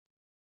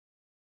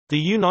The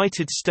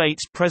United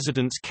States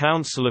President's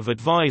Council of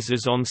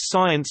Advisors on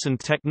Science and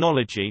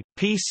Technology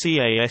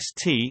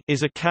 (PCAST)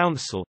 is a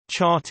council,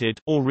 chartered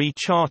or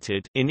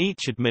rechartered in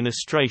each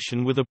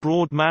administration with a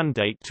broad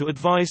mandate to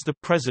advise the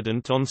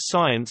President on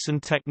science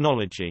and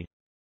technology.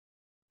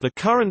 The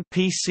current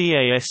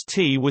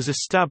PCAST was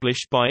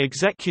established by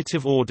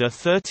Executive Order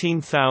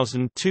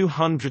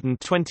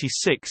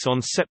 13226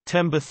 on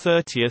September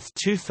 30,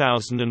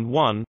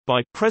 2001,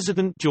 by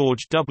President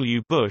George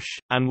W. Bush,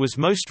 and was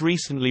most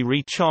recently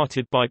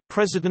rechartered by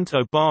President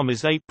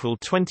Obama's April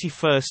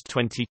 21,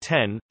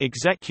 2010,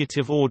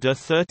 Executive Order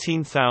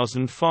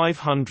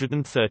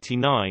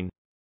 13539.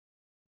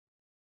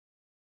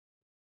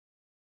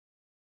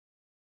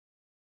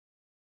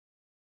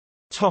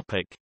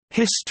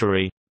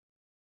 History.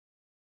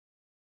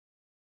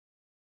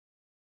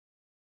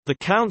 The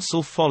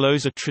Council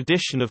follows a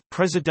tradition of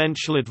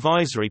presidential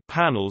advisory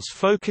panels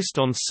focused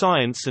on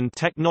science and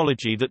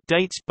technology that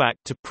dates back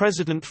to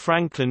President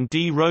Franklin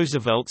D.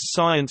 Roosevelt's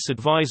Science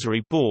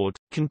Advisory Board,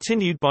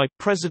 continued by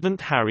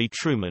President Harry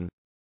Truman.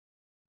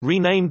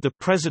 Renamed the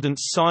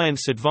President's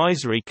Science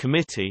Advisory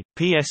Committee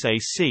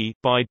 (PSAC)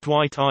 by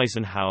Dwight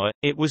Eisenhower,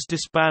 it was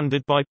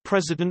disbanded by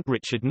President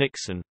Richard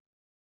Nixon.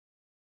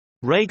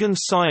 Reagan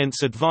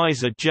science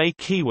advisor Jay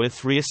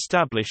Keyworth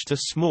re-established a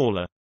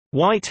smaller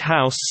White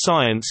House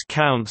Science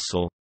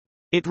Council.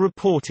 It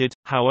reported,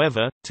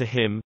 however, to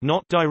him,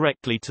 not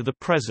directly to the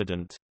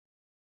President.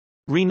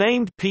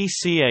 Renamed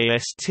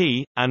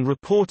PCAST, and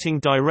reporting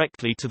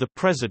directly to the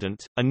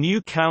President, a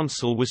new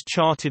council was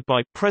chartered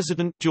by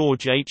President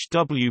George H.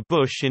 W.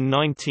 Bush in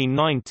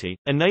 1990,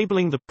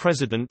 enabling the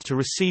President to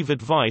receive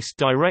advice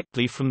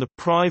directly from the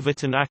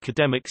private and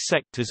academic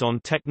sectors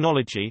on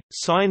technology,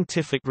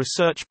 scientific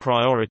research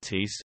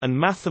priorities, and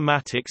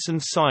mathematics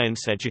and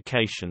science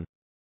education.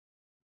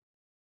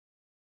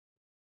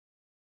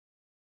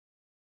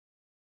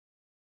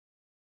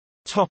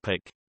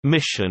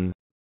 Mission.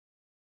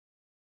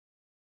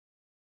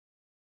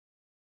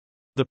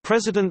 The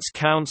President's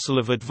Council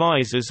of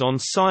Advisors on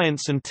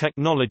Science and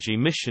Technology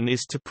mission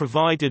is to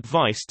provide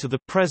advice to the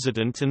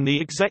President and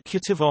the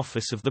Executive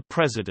Office of the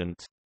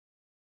President.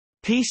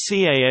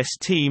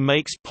 PCAST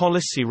makes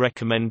policy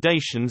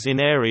recommendations in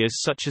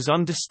areas such as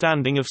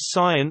understanding of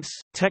science,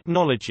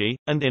 technology,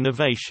 and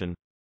innovation.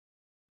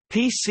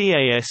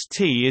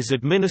 PCAST is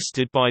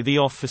administered by the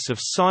Office of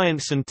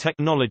Science and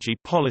Technology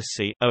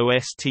Policy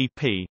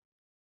 (OSTP).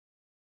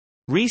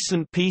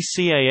 Recent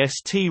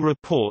PCAST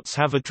reports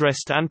have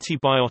addressed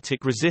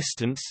antibiotic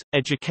resistance,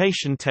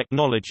 education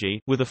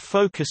technology with a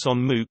focus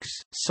on MOOCs,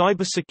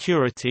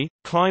 cybersecurity,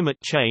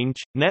 climate change,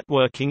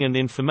 networking and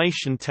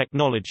information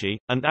technology,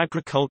 and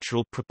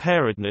agricultural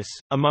preparedness,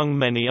 among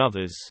many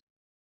others.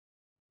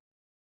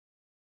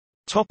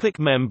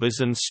 Members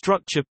and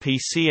structure.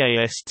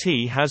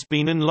 PCAST has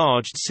been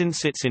enlarged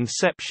since its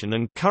inception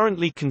and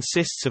currently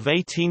consists of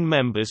 18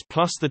 members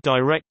plus the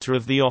Director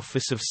of the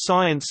Office of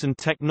Science and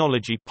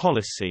Technology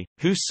Policy,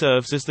 who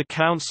serves as the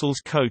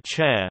Council's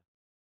co-chair.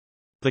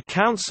 The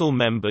Council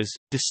members,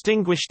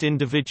 distinguished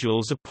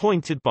individuals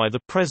appointed by the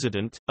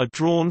President, are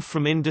drawn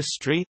from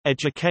industry,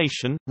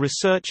 education,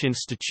 research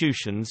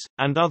institutions,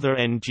 and other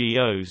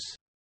NGOs.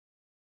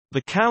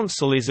 The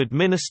Council is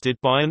administered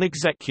by an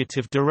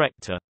executive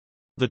director.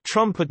 The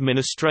Trump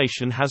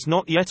administration has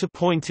not yet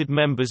appointed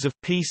members of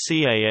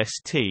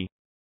PCAST.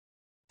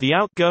 The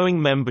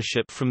outgoing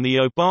membership from the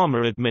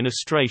Obama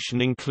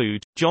administration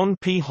include, John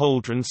P.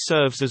 Holdren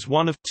serves as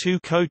one of two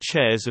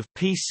co-chairs of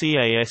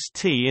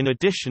PCAST in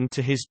addition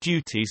to his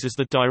duties as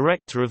the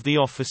Director of the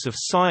Office of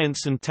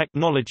Science and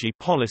Technology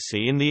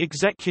Policy in the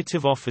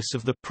Executive Office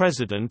of the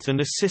President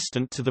and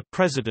Assistant to the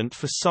President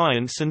for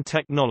Science and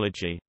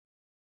Technology.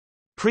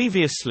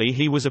 Previously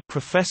he was a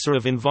professor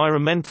of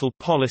environmental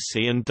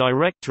policy and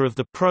director of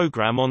the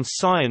program on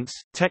science,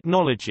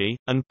 technology,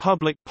 and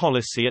public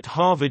policy at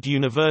Harvard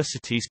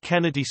University's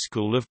Kennedy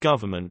School of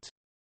Government.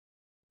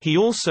 He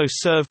also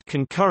served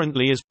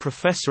concurrently as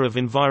professor of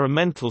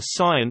environmental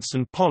science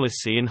and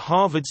policy in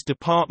Harvard's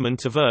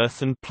Department of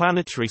Earth and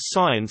Planetary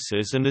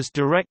Sciences and as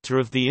director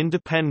of the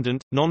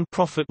independent,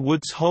 nonprofit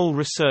Woods Hole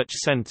Research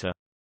Center.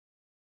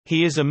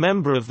 He is a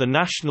member of the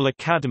National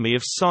Academy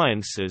of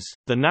Sciences,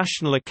 the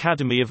National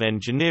Academy of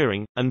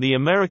Engineering, and the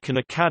American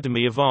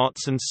Academy of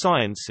Arts and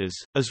Sciences,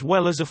 as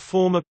well as a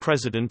former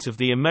president of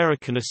the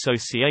American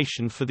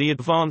Association for the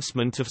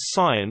Advancement of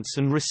Science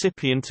and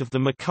recipient of the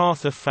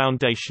MacArthur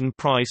Foundation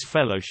Prize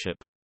Fellowship.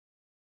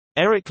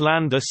 Eric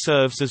Lander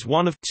serves as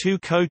one of two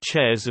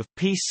co-chairs of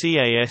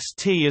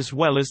PCAST as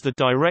well as the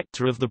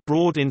director of the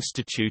Broad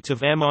Institute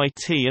of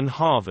MIT and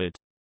Harvard.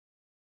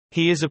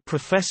 He is a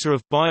professor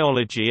of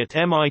biology at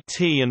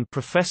MIT and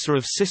professor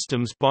of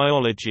systems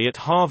biology at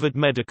Harvard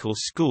Medical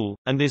School,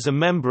 and is a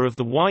member of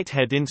the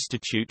Whitehead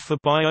Institute for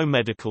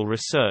Biomedical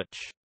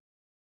Research.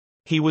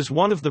 He was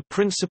one of the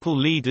principal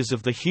leaders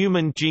of the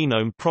Human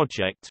Genome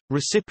Project,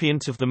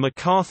 recipient of the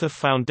MacArthur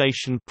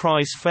Foundation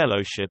Prize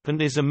Fellowship,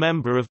 and is a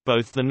member of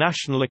both the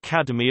National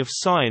Academy of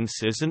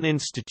Sciences and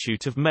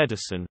Institute of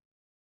Medicine.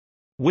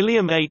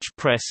 William H.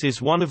 Press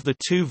is one of the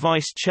two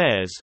vice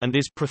chairs, and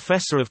is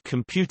professor of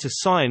computer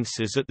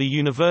sciences at the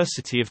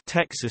University of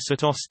Texas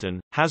at Austin,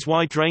 has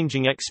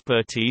wide-ranging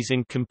expertise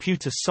in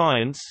computer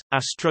science,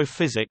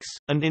 astrophysics,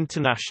 and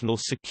international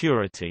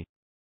security.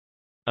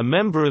 A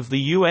member of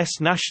the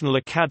U.S. National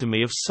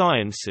Academy of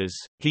Sciences,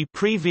 he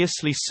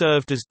previously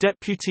served as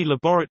Deputy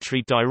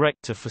Laboratory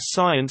Director for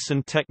Science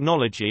and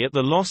Technology at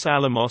the Los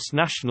Alamos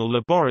National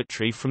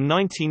Laboratory from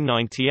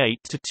 1998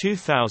 to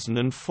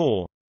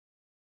 2004.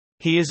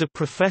 He is a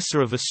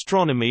professor of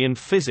astronomy and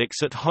physics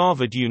at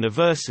Harvard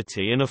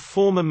University and a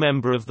former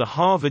member of the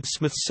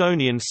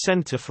Harvard-Smithsonian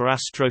Center for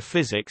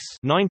Astrophysics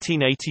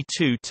 1982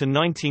 to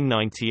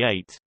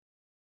 1998.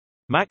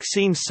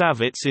 Maxine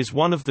Savitz is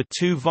one of the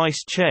two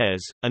vice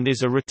chairs, and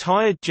is a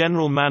retired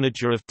general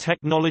manager of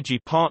technology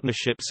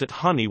partnerships at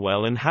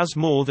Honeywell and has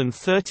more than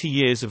 30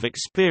 years of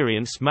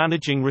experience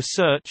managing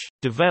research,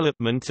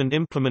 development and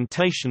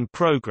implementation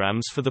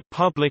programs for the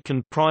public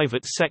and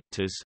private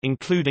sectors,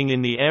 including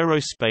in the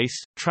aerospace,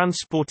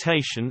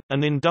 transportation,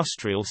 and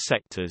industrial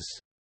sectors.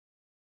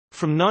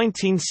 From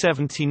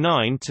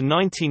 1979 to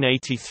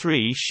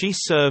 1983 she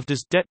served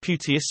as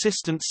Deputy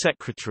Assistant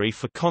Secretary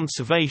for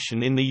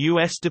Conservation in the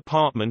U.S.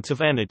 Department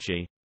of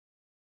Energy.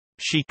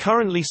 She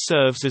currently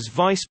serves as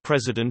Vice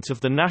President of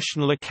the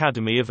National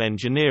Academy of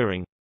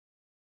Engineering.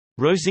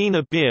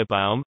 Rosina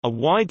Bierbaum, a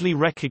widely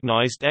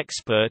recognized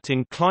expert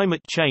in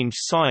climate change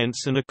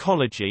science and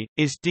ecology,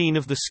 is Dean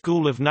of the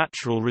School of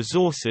Natural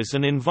Resources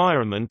and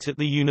Environment at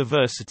the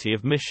University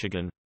of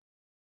Michigan.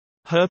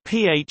 Her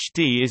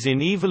Ph.D. is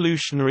in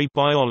evolutionary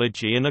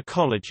biology and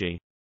ecology.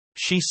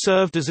 She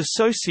served as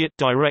Associate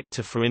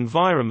Director for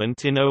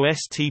Environment in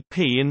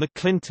OSTP in the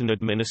Clinton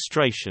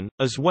administration,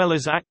 as well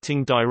as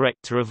Acting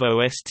Director of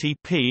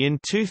OSTP in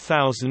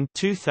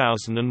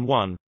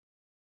 2000–2001.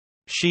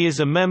 She is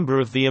a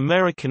member of the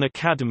American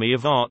Academy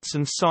of Arts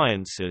and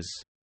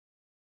Sciences.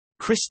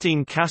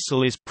 Christine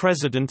Castle is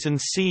President and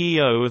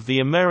CEO of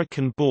the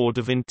American Board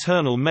of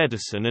Internal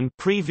Medicine and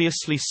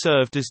previously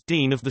served as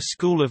Dean of the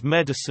School of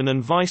Medicine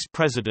and Vice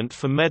President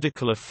for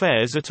Medical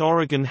Affairs at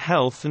Oregon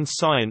Health and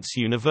Science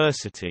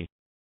University.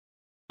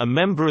 A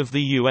member of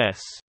the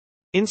U.S.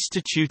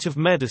 Institute of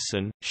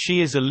Medicine,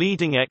 she is a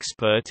leading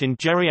expert in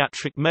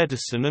geriatric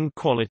medicine and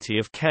quality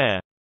of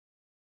care.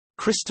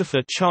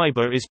 Christopher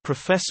Chiba is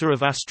Professor of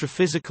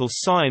Astrophysical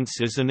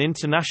Sciences and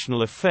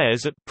International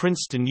Affairs at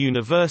Princeton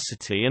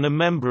University and a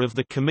member of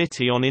the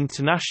Committee on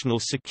International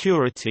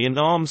Security and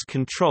Arms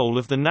Control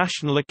of the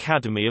National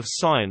Academy of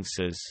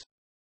Sciences.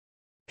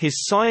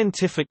 His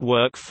scientific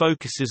work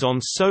focuses on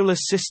solar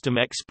system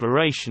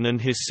exploration and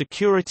his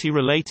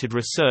security-related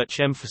research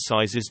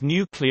emphasizes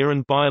nuclear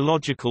and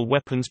biological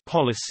weapons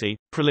policy,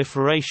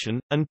 proliferation,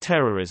 and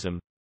terrorism.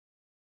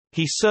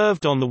 He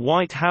served on the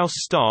White House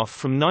staff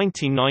from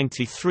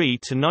 1993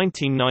 to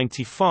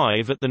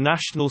 1995 at the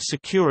National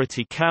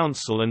Security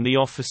Council and the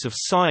Office of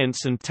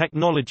Science and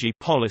Technology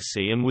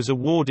Policy and was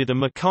awarded a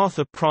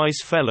MacArthur Prize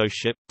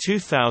Fellowship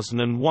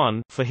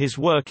 2001 for his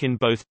work in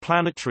both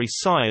planetary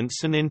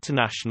science and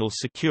international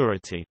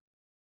security.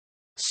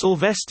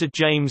 Sylvester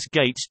James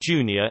Gates,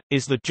 Jr.,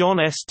 is the John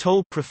S.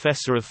 Toll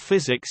Professor of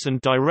Physics and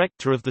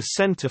Director of the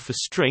Center for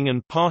String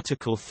and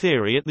Particle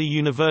Theory at the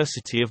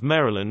University of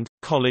Maryland,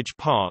 College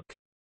Park.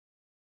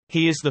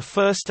 He is the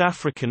first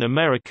African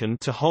American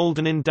to hold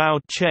an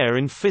endowed chair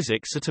in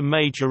physics at a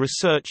major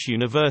research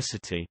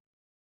university.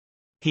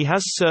 He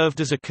has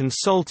served as a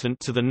consultant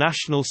to the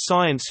National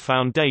Science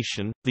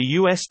Foundation, the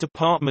U.S.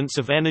 Departments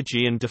of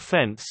Energy and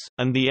Defense,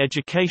 and the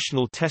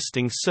Educational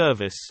Testing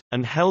Service,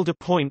 and held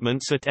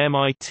appointments at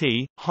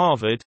MIT,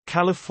 Harvard,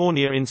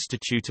 California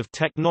Institute of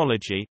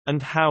Technology,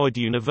 and Howard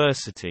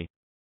University.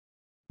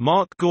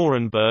 Mark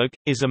Gorenberg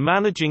is a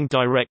managing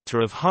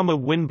director of Hummer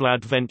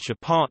Winblad Venture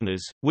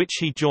Partners, which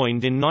he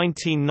joined in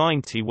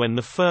 1990 when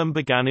the firm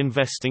began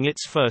investing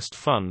its first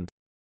fund.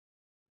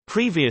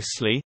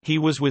 Previously, he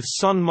was with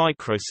Sun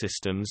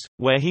Microsystems,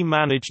 where he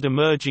managed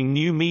emerging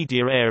new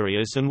media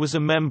areas and was a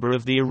member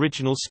of the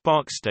original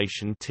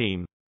SparkStation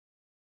team.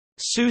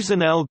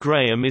 Susan L.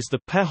 Graham is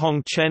the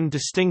Pehong Chen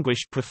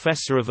Distinguished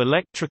Professor of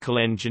Electrical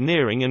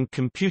Engineering and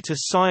Computer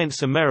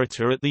Science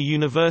Emerita at the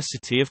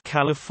University of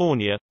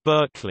California,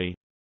 Berkeley.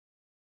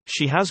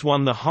 She has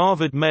won the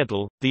Harvard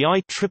Medal, the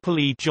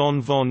IEEE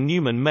John von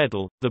Neumann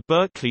Medal, the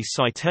Berkeley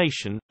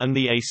Citation, and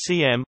the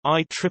ACM,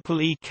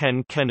 IEEE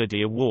Ken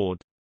Kennedy Award.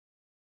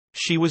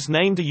 She was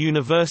named a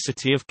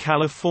University of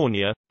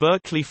California,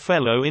 Berkeley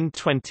Fellow in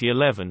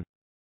 2011.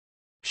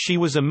 She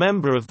was a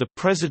member of the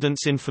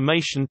President's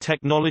Information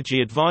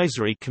Technology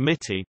Advisory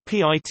Committee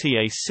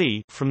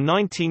 (PITAC) from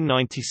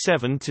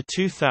 1997 to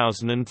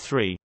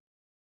 2003.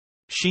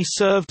 She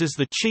served as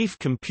the Chief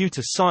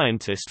Computer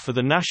Scientist for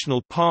the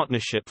National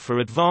Partnership for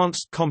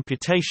Advanced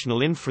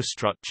Computational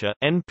Infrastructure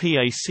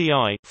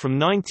 (NPACI) from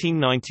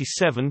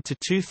 1997 to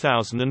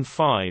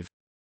 2005.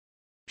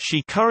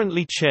 She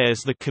currently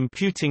chairs the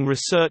Computing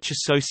Research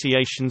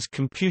Association's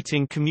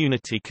Computing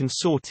Community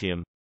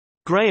Consortium.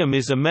 Graham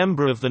is a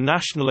member of the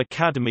National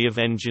Academy of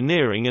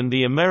Engineering and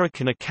the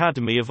American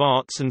Academy of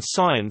Arts and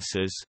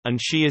Sciences, and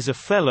she is a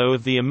Fellow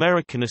of the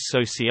American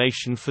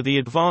Association for the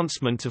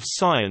Advancement of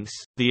Science,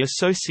 the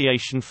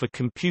Association for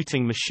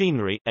Computing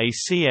Machinery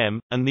 (ACM),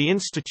 and the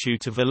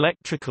Institute of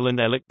Electrical and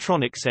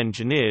Electronics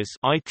Engineers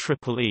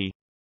 (IEEE).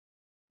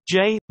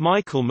 J.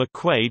 Michael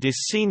McQuaid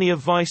is Senior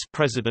Vice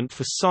President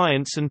for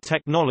Science and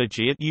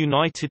Technology at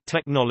United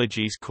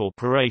Technologies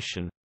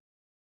Corporation.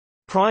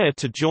 Prior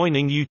to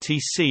joining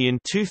UTC in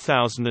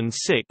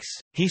 2006,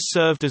 he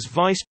served as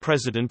Vice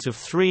President of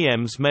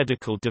 3M's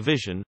Medical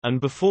Division, and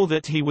before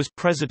that he was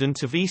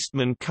President of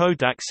Eastman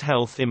Kodak's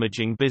Health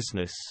Imaging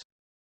business.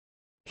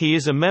 He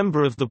is a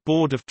member of the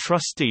Board of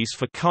Trustees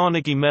for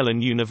Carnegie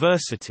Mellon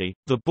University,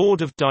 the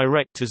Board of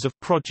Directors of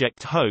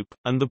Project Hope,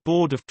 and the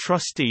Board of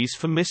Trustees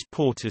for Miss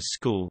Porter's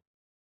School.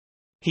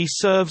 He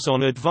serves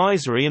on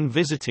advisory and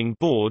visiting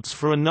boards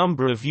for a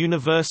number of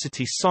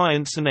university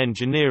science and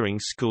engineering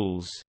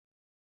schools.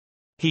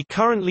 He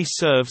currently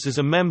serves as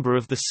a member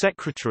of the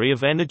Secretary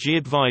of Energy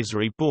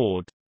Advisory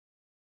Board.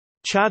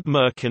 Chad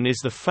Merkin is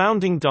the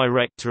founding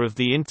director of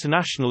the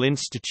International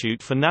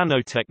Institute for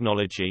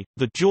Nanotechnology,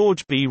 the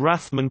George B.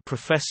 Rathman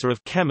Professor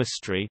of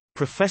Chemistry,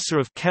 Professor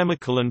of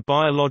Chemical and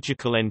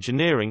Biological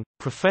Engineering,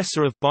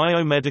 Professor of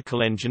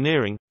Biomedical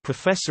Engineering,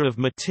 Professor of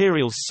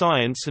Materials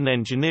Science and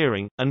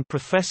Engineering, and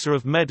Professor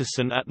of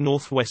Medicine at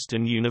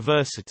Northwestern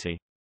University.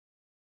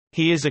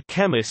 He is a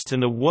chemist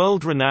and a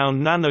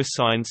world-renowned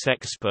nanoscience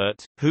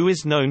expert, who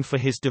is known for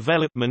his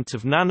development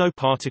of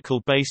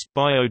nanoparticle-based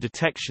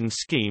biodetection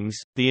schemes,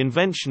 the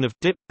invention of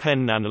dip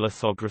pen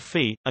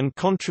nanolithography, and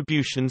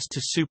contributions to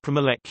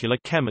supramolecular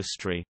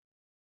chemistry.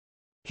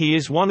 He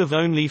is one of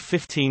only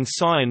 15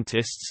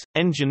 scientists,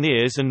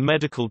 engineers and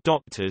medical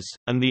doctors,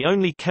 and the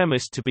only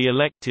chemist to be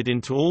elected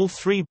into all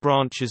three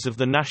branches of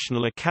the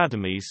National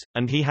Academies,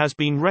 and he has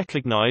been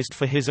recognized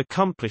for his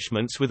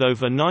accomplishments with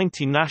over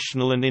 90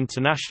 national and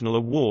international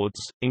awards,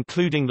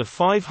 including the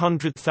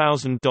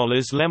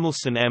 $500,000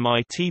 Lemelson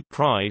MIT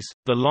Prize,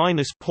 the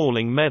Linus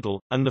Pauling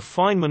Medal, and the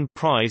Feynman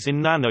Prize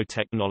in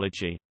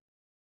Nanotechnology.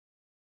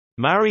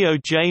 Mario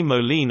J.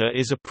 Molina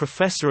is a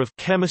professor of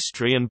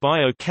chemistry and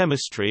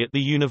biochemistry at the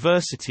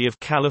University of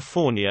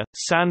California,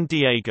 San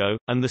Diego,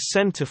 and the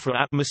Center for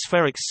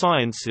Atmospheric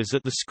Sciences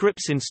at the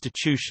Scripps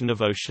Institution of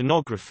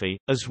Oceanography,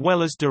 as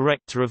well as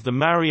director of the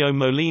Mario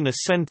Molina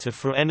Center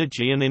for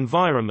Energy and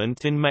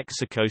Environment in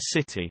Mexico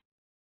City.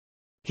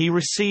 He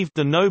received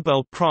the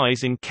Nobel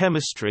Prize in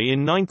Chemistry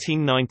in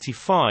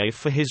 1995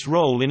 for his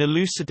role in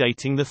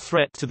elucidating the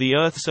threat to the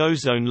Earth's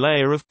ozone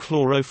layer of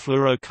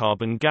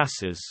chlorofluorocarbon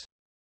gases.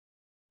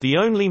 The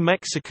only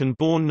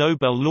Mexican-born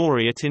Nobel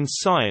laureate in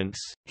science,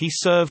 he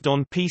served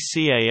on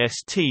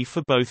PCAST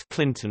for both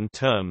Clinton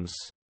terms.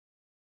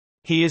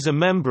 He is a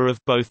member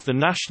of both the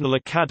National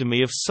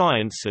Academy of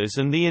Sciences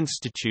and the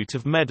Institute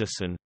of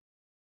Medicine.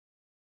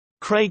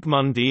 Craig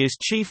Mundy is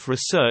Chief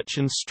Research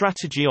and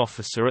Strategy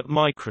Officer at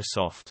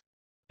Microsoft.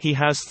 He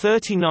has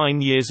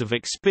 39 years of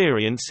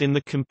experience in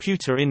the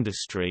computer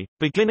industry,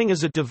 beginning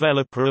as a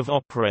developer of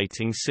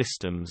operating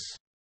systems.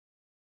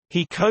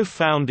 He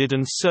co-founded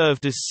and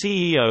served as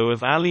CEO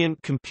of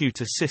Alliant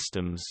Computer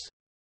Systems.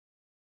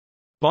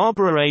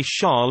 Barbara A.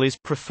 Schall is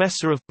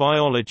Professor of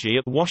Biology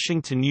at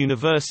Washington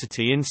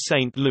University in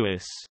St.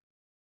 Louis.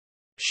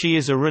 She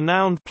is a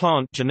renowned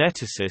plant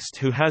geneticist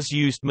who has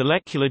used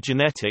molecular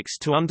genetics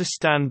to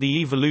understand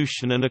the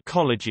evolution and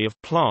ecology of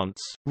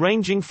plants,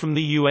 ranging from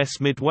the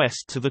U.S.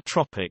 Midwest to the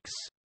tropics.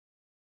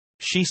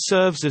 She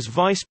serves as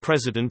Vice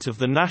President of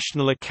the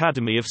National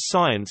Academy of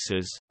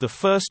Sciences, the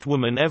first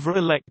woman ever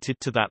elected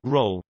to that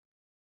role.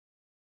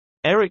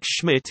 Eric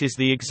Schmidt is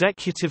the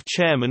Executive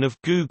Chairman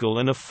of Google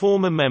and a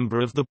former member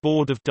of the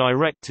Board of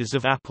Directors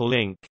of Apple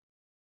Inc.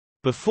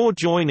 Before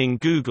joining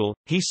Google,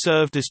 he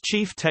served as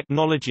Chief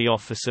Technology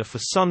Officer for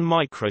Sun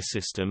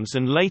Microsystems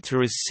and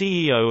later as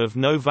CEO of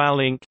Noval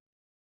Inc.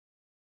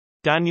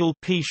 Daniel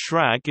P.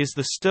 Schrag is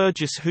the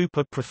Sturgis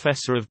Hooper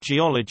Professor of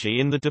Geology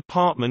in the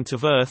Department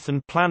of Earth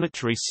and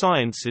Planetary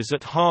Sciences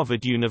at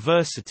Harvard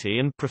University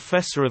and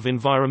Professor of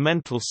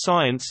Environmental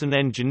Science and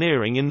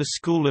Engineering in the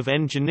School of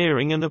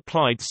Engineering and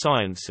Applied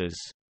Sciences.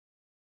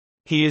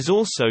 He is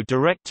also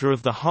director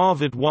of the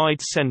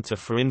Harvard-wide Center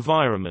for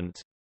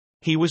Environment.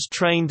 He was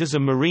trained as a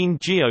marine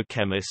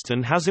geochemist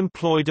and has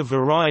employed a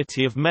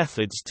variety of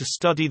methods to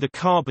study the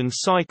carbon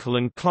cycle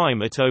and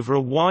climate over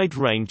a wide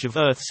range of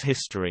Earth's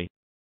history.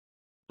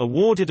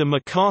 Awarded a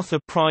MacArthur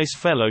Prize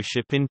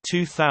Fellowship in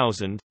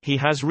 2000, he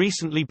has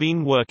recently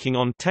been working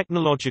on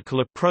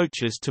technological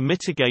approaches to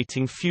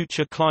mitigating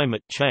future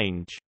climate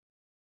change.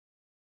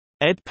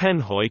 Ed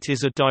Penhoyt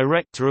is a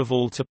director of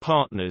Alta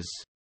Partners.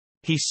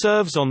 He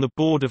serves on the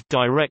board of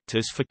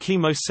directors for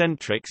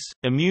Chemocentrics,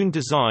 Immune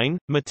Design,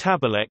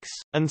 Metabolex,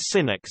 and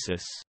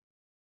Synexis.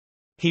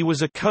 He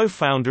was a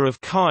co-founder of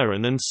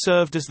Chiron and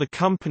served as the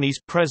company's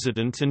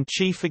president and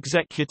chief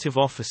executive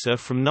officer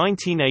from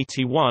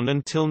 1981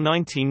 until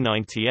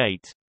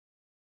 1998.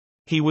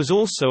 He was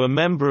also a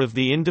member of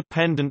the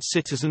Independent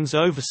Citizens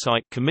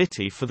Oversight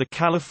Committee for the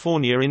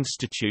California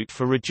Institute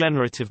for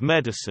Regenerative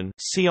Medicine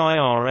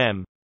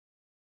 (CIRM).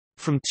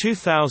 From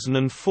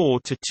 2004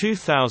 to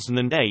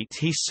 2008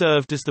 he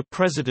served as the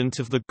president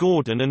of the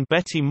Gordon and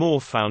Betty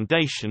Moore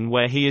Foundation,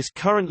 where he is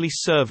currently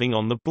serving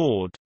on the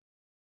board.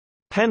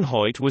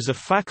 Penhoyt was a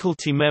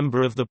faculty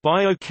member of the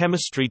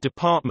Biochemistry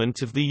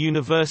Department of the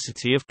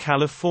University of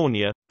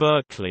California,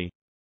 Berkeley.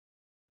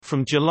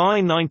 From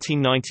July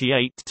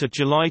 1998 to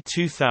July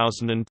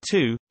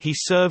 2002, he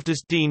served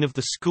as Dean of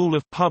the School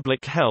of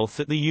Public Health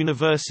at the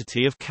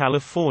University of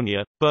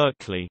California,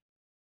 Berkeley.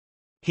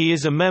 He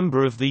is a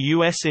member of the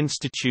U.S.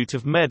 Institute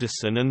of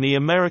Medicine and the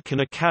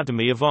American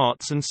Academy of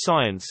Arts and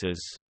Sciences.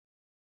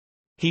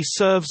 He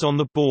serves on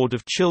the board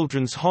of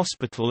Children's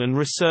Hospital and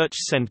Research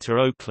Center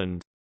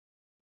Oakland.